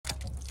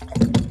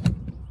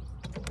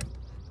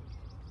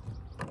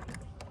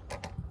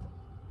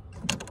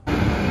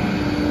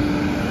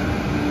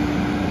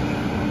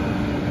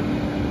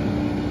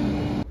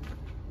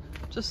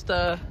Just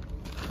oh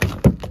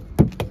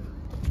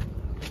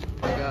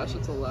my gosh,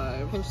 it's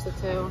alive. Pinch the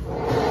tail.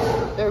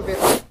 They're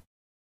very.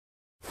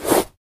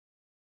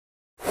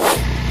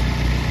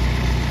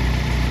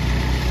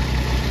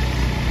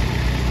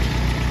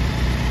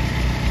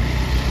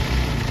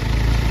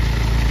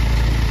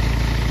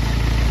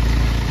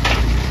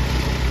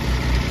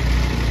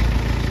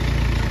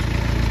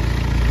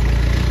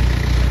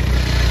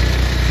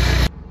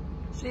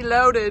 She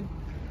loaded.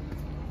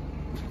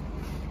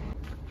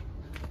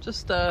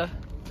 Just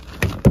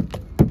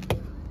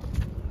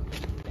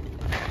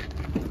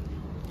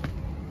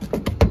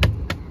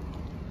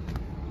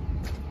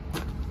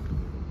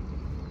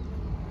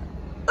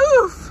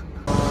oof.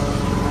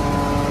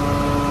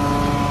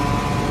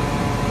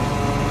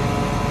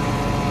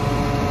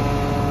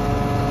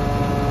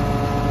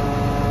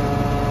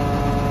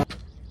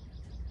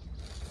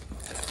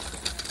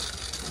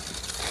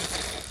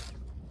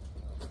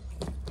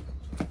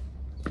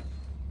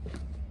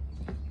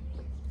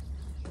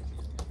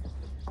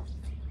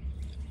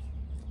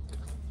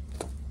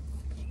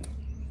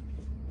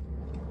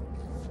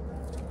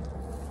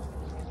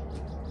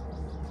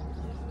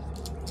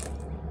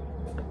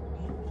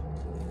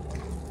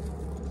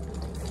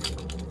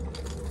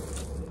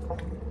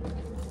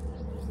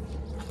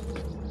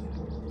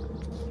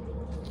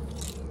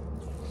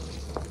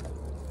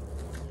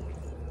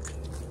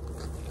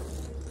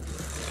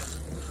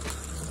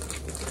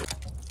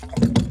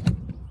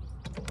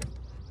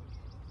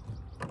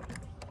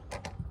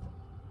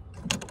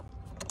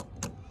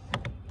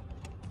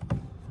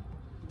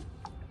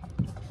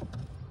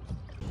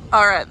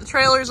 All right, the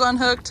trailer's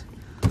unhooked.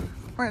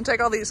 We're gonna take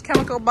all these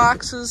chemical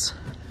boxes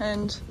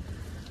and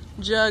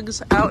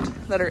jugs out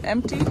that are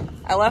empty.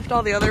 I left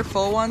all the other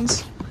full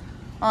ones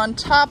on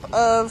top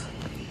of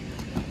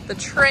the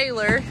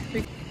trailer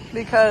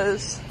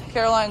because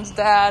Caroline's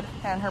dad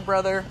and her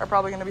brother are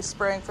probably gonna be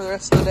spraying for the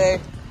rest of the day.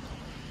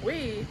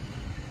 We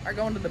are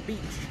going to the beach.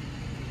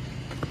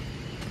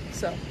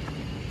 So,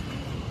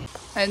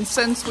 and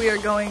since we are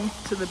going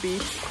to the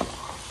beach,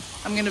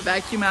 I'm gonna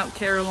vacuum out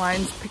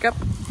Caroline's pickup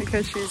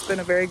because she's been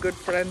a very good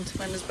friend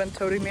and has been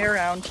toting me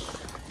around.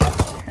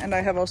 And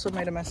I have also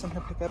made a mess in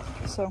her pickup.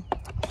 So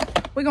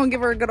we're gonna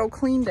give her a good old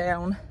clean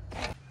down.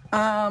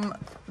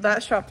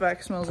 That shop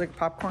vac smells like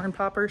popcorn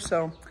popper,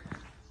 so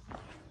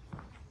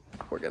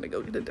we're gonna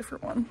go get a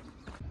different one.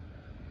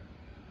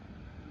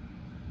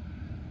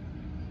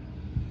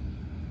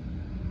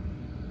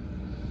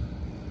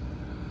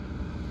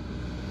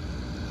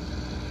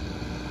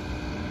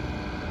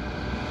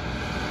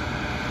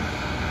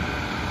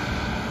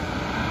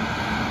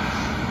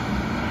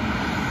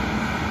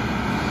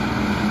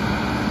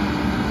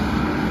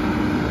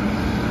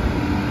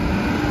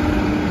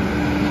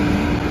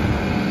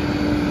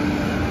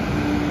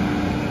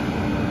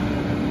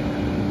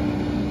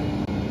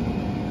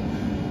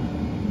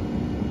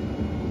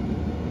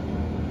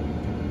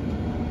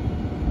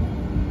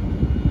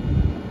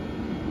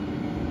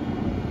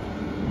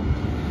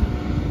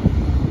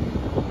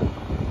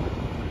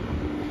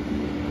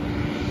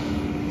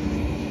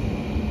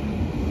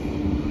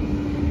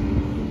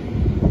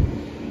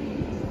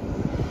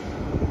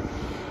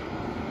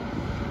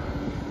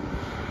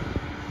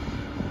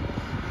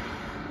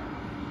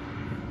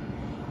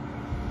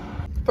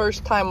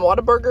 First time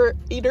Whataburger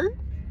eater.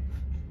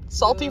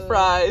 Salty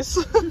fries.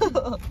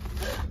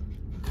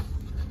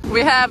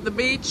 We have the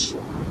beach,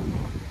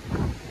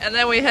 and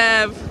then we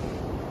have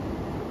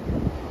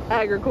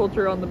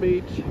agriculture on the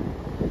beach.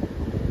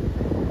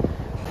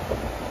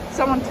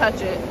 Someone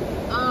touch it.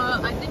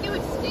 I think it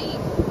would stink.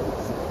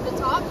 The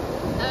top?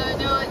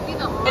 No, it'd be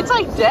the arms. It's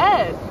like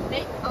dead.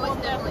 Oh,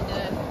 it's definitely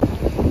dead.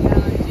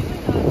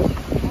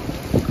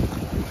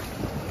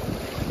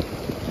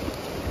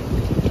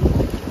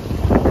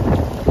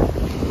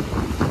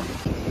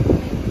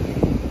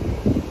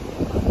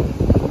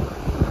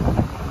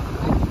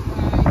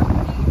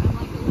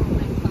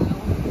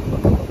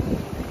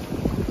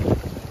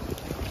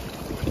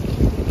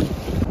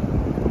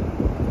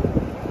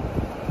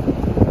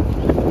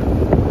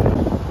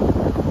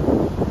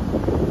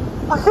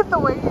 Look at the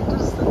way he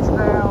just sits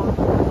down.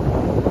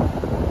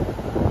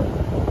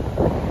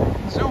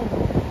 Zoom.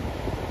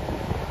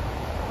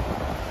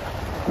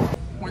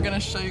 We're gonna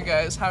show you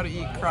guys how to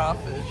eat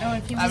crawfish. Oh,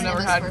 if you I've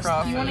never had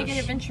crawfish. If you want to get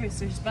adventurous,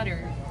 there's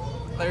butter.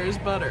 There's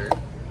butter.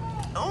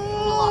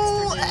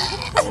 Oh,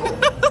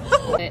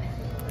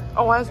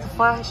 Oh, why is the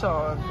flash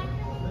on?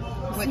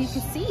 so you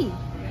can see.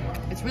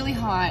 It's really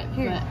hot.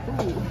 Here.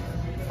 But, ooh.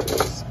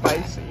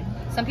 Spicy.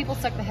 Some people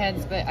suck the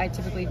heads, but I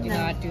typically do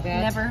not do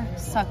that. Never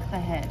suck the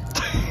head.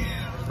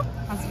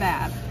 That's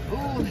bad.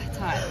 Ooh, it's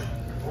hot.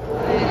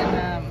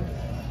 And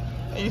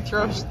You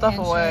throw stuff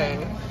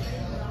away.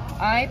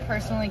 I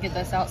personally get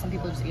this out. Some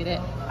people just eat it.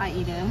 I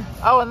eat it.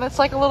 Oh, and that's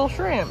like a little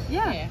shrimp.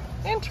 Yeah.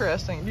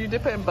 Interesting. Do you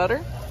dip it in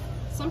butter?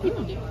 Some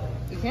people do.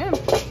 You can.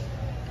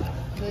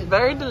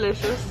 Very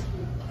delicious.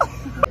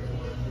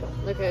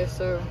 Okay,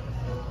 so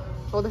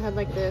hold the head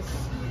like this.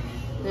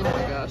 Then Oh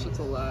my gosh, it's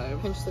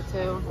alive. pinch the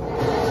tail.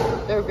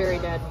 They're very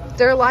dead.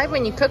 They're alive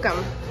when you cook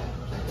them.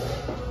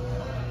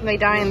 They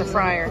die in the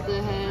fryer. Put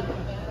the head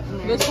in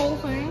there. This whole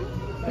thing?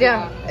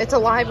 Yeah, it's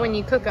alive when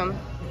you cook them.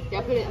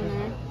 Yeah, put it in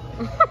there.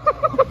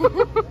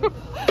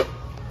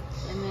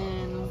 And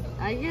then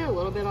I get a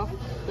little bit off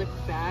the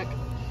back.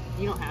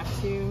 You don't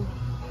have to,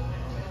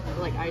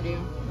 like I do.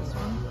 This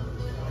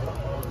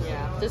one.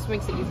 Yeah, this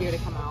makes it easier to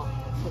come out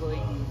fully.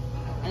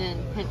 And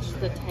then pinch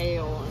the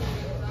tail,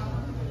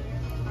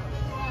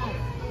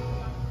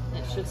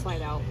 and it should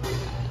slide out.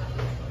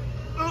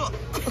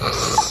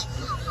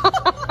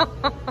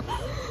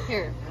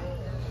 Here,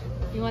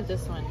 you want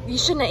this one? You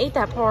shouldn't have ate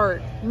that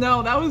part.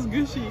 No, that was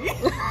gushy.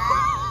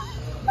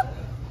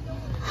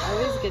 I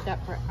always get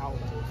that part out.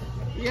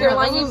 Yeah,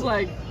 Caroline, that was you-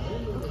 like,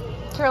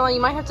 Caroline,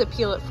 you might have to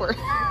peel it for.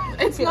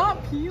 it's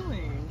not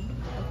peeling.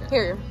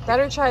 Here,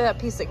 better try that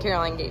piece that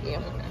Caroline gave you.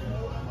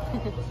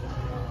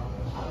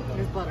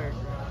 There's butter.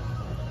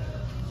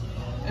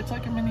 It's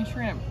like a mini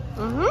shrimp.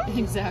 Mm-hmm.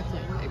 Exactly,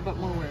 but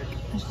more work.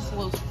 It's just a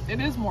little, it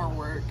is more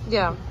work.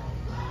 Yeah.